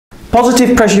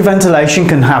Positive pressure ventilation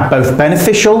can have both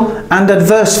beneficial and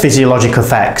adverse physiologic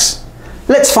effects.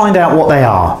 Let's find out what they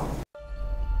are.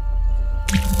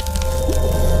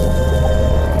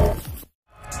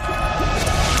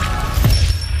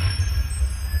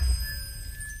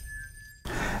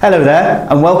 Hello there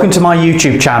and welcome to my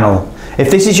YouTube channel. If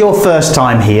this is your first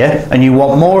time here and you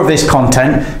want more of this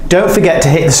content, don't forget to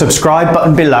hit the subscribe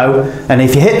button below, and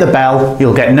if you hit the bell,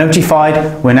 you'll get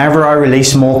notified whenever I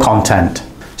release more content.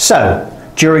 So,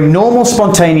 during normal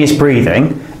spontaneous breathing,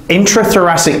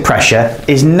 intrathoracic pressure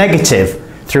is negative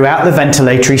throughout the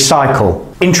ventilatory cycle.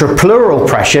 Intrapleural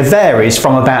pressure varies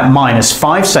from about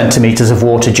 -5 centimeters of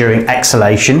water during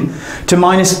exhalation to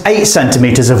 -8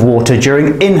 centimeters of water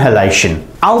during inhalation.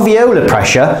 Alveolar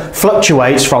pressure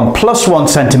fluctuates from +1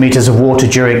 centimeters of water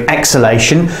during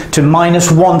exhalation to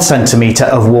 -1 centimeter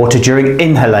of water during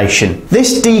inhalation.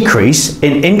 This decrease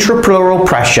in intrapleural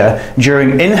pressure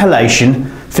during inhalation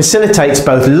facilitates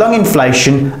both lung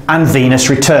inflation and venous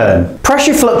return.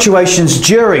 Pressure fluctuations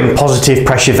during positive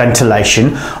pressure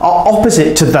ventilation are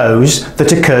opposite to those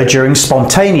that occur during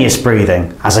spontaneous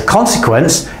breathing. As a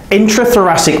consequence,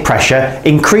 intrathoracic pressure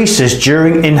increases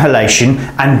during inhalation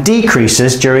and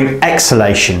decreases during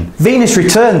exhalation. Venous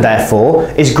return, therefore,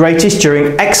 is greatest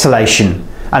during exhalation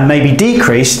and may be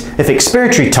decreased if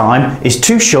expiratory time is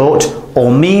too short or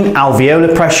mean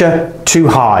alveolar pressure too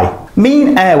high.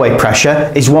 Mean airway pressure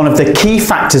is one of the key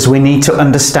factors we need to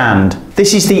understand.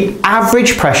 This is the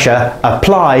average pressure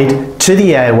applied to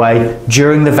the airway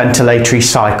during the ventilatory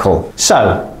cycle.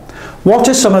 So, what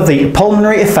are some of the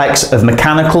pulmonary effects of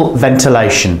mechanical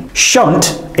ventilation?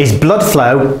 Shunt is blood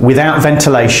flow without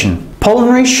ventilation.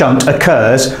 Pulmonary shunt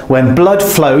occurs when blood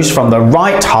flows from the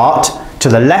right heart to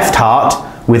the left heart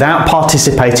without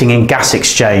participating in gas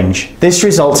exchange. This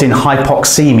results in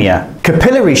hypoxemia.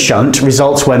 Capillary shunt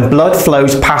results when blood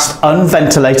flows past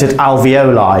unventilated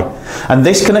alveoli, and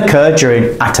this can occur during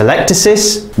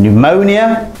atelectasis,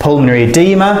 pneumonia, pulmonary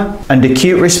edema, and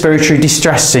acute respiratory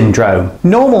distress syndrome.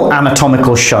 Normal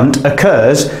anatomical shunt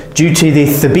occurs due to the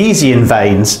Thebesian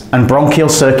veins and bronchial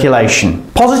circulation.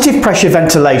 Positive pressure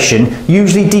ventilation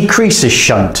usually decreases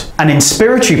shunt. An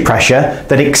inspiratory pressure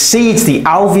that exceeds the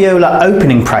alveolar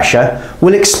opening pressure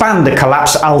will expand the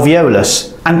collapsed alveolus,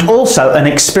 and also an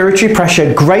expiratory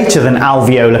pressure greater than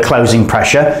alveolar closing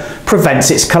pressure prevents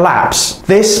its collapse.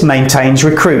 This maintains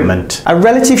recruitment. A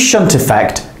relative shunt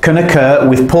effect can occur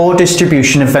with poor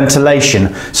distribution of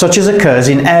ventilation, such as occurs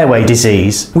in airway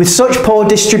disease. With such poor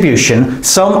distribution,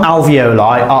 some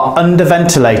alveoli are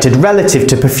underventilated relative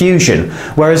to perfusion,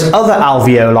 whereas other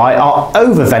alveoli are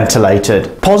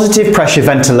overventilated. Positive pressure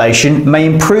ventilation may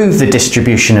improve the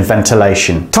distribution of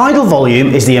ventilation. Tidal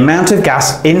volume is the amount of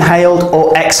gas inhaled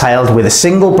or exhaled with a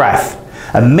single breath.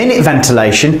 A minute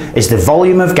ventilation is the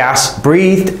volume of gas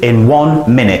breathed in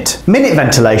 1 minute. Minute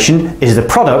ventilation is the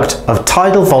product of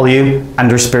tidal volume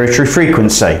and respiratory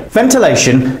frequency.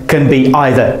 Ventilation can be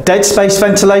either dead space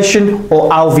ventilation or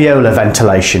alveolar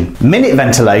ventilation. Minute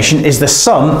ventilation is the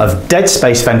sum of dead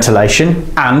space ventilation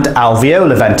and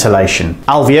alveolar ventilation.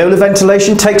 Alveolar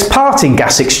ventilation takes part in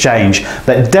gas exchange,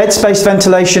 but dead space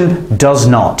ventilation does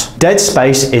not. Dead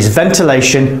space is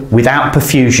ventilation without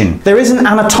perfusion. There is an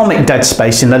anatomic dead space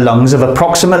in the lungs of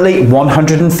approximately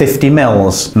 150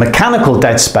 mils. Mechanical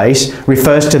dead space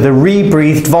refers to the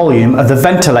rebreathed volume of the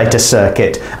ventilator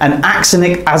circuit and acts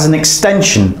as an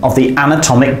extension of the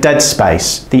anatomic dead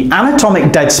space. The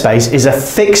anatomic dead space is a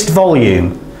fixed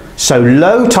volume, so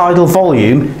low tidal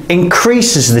volume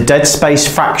increases the dead space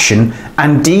fraction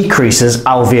and decreases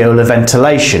alveolar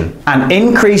ventilation. An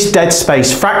increased dead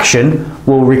space fraction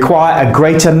will require a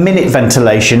greater minute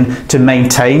ventilation to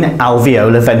maintain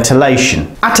alveolar ventilation.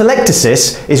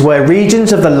 Atelectasis is where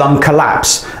regions of the lung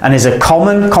collapse and is a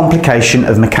common complication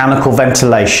of mechanical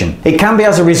ventilation. It can be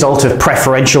as a result of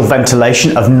preferential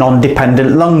ventilation of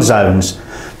non-dependent lung zones,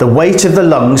 the weight of the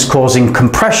lungs causing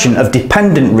compression of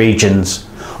dependent regions,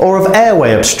 or of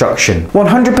airway obstruction.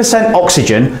 100%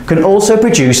 oxygen can also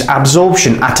produce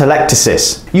absorption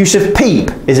atelectasis. Use of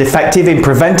PEEP is effective in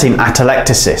preventing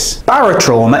atelectasis.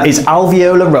 Barotrauma is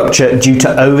alveolar rupture due to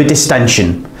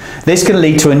overdistension. This can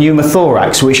lead to a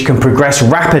pneumothorax, which can progress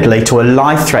rapidly to a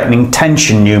life-threatening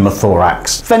tension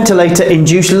pneumothorax.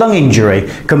 Ventilator-induced lung injury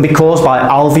can be caused by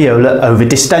alveolar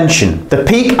overdistension. The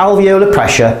peak alveolar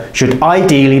pressure should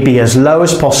ideally be as low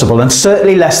as possible and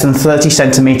certainly less than 30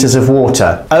 centimeters of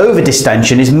water.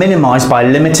 Overdistension is minimized by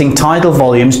limiting tidal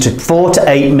volumes to 4 to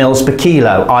 8 mils per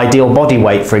kilo, ideal body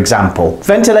weight for example.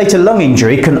 Ventilator lung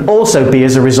injury can also be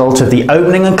as a result of the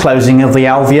opening and closing of the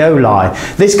alveoli.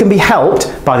 This can be helped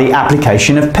by by the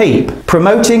application of PEEP.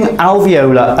 Promoting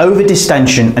alveolar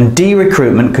overdistension and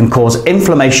de-recruitment can cause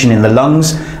inflammation in the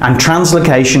lungs and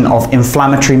translocation of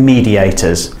inflammatory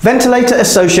mediators.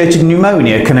 Ventilator-associated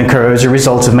pneumonia can occur as a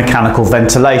result of mechanical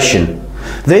ventilation.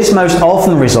 This most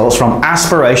often results from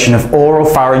aspiration of oral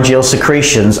pharyngeal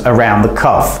secretions around the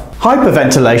cough.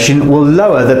 Hyperventilation will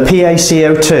lower the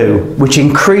PaCO2, which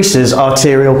increases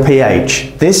arterial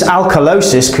pH. This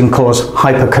alkalosis can cause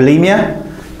hypokalemia,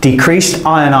 decreased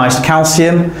ionized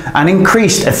calcium, and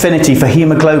increased affinity for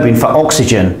hemoglobin for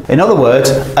oxygen. In other words,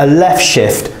 a left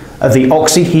shift of the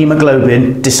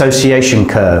oxyhemoglobin dissociation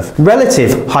curve.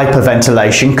 Relative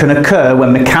hyperventilation can occur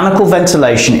when mechanical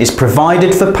ventilation is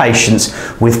provided for patients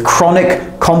with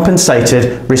chronic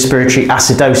compensated respiratory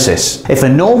acidosis. If a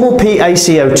normal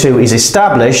PaCO2 is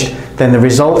established, then the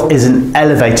result is an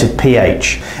elevated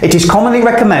pH. It is commonly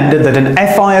recommended that an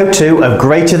FiO2 of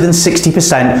greater than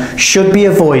 60% should be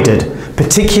avoided,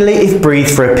 particularly if breathed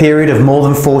for a period of more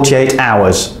than 48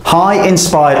 hours. High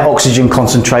inspired oxygen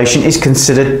concentration is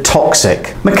considered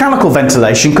toxic. Mechanical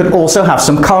ventilation could also have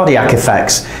some cardiac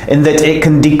effects, in that it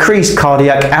can decrease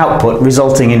cardiac output,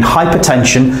 resulting in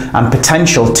hypertension and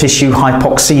potential tissue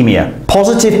hypoxemia.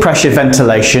 Positive pressure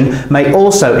ventilation may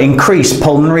also increase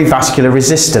pulmonary vascular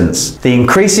resistance. The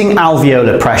increasing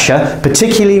alveolar pressure,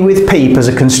 particularly with PEEP, has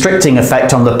a constricting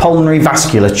effect on the pulmonary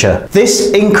vasculature.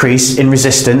 This increase in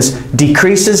resistance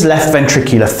decreases left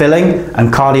ventricular filling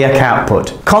and cardiac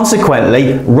output.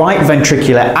 Consequently, right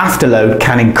ventricular afterload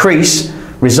can increase,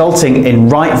 resulting in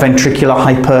right ventricular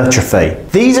hypertrophy.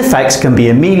 These effects can be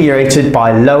ameliorated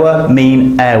by lower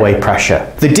mean airway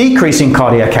pressure. The decrease in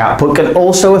cardiac output can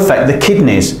also affect the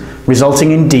kidneys,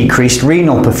 resulting in decreased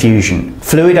renal perfusion.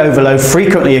 Fluid overload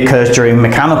frequently occurs during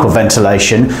mechanical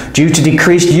ventilation due to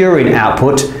decreased urine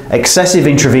output, excessive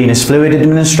intravenous fluid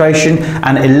administration,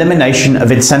 and elimination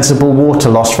of insensible water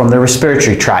loss from the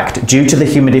respiratory tract due to the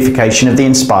humidification of the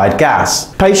inspired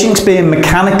gas. Patients being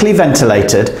mechanically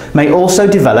ventilated may also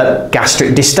develop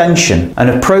gastric distension, and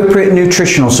appropriate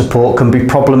nutritional support can be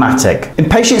problematic. In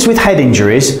patients with head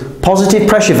injuries, positive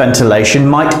pressure ventilation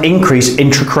might increase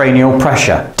intracranial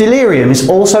pressure. Delirium is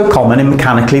also common in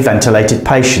mechanically ventilated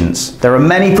patients. There are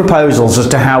many proposals as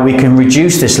to how we can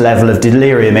reduce this level of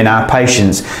delirium in our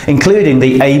patients, including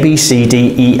the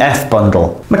ABCDEF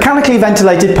bundle. Mechanically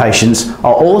ventilated patients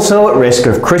are also at risk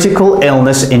of critical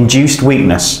illness-induced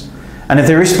weakness. And if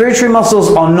the respiratory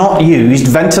muscles are not used,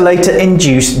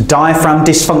 ventilator-induced diaphragm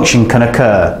dysfunction can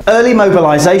occur. Early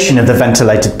mobilization of the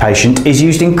ventilated patient is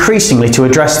used increasingly to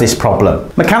address this problem.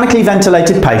 Mechanically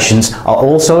ventilated patients are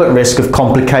also at risk of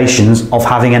complications of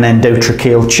having an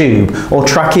endotracheal tube or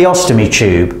tracheostomy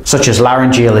tube, such as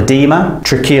laryngeal edema,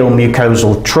 tracheal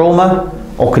mucosal trauma,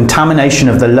 or contamination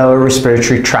of the lower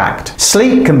respiratory tract.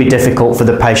 Sleep can be difficult for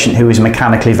the patient who is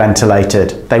mechanically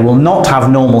ventilated. They will not have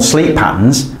normal sleep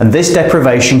patterns, and this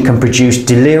deprivation can produce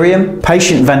delirium,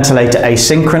 patient ventilator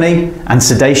asynchrony, and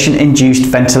sedation-induced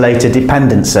ventilator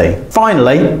dependency.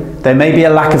 Finally, there may be a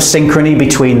lack of synchrony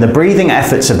between the breathing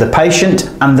efforts of the patient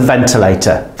and the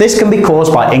ventilator. This can be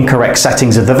caused by incorrect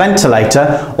settings of the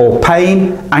ventilator, or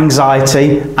pain,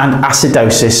 anxiety, and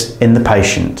acidosis in the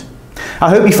patient. I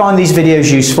hope you find these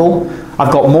videos useful.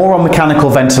 I've got more on mechanical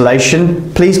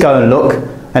ventilation. Please go and look.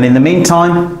 And in the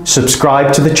meantime,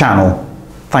 subscribe to the channel.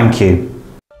 Thank you.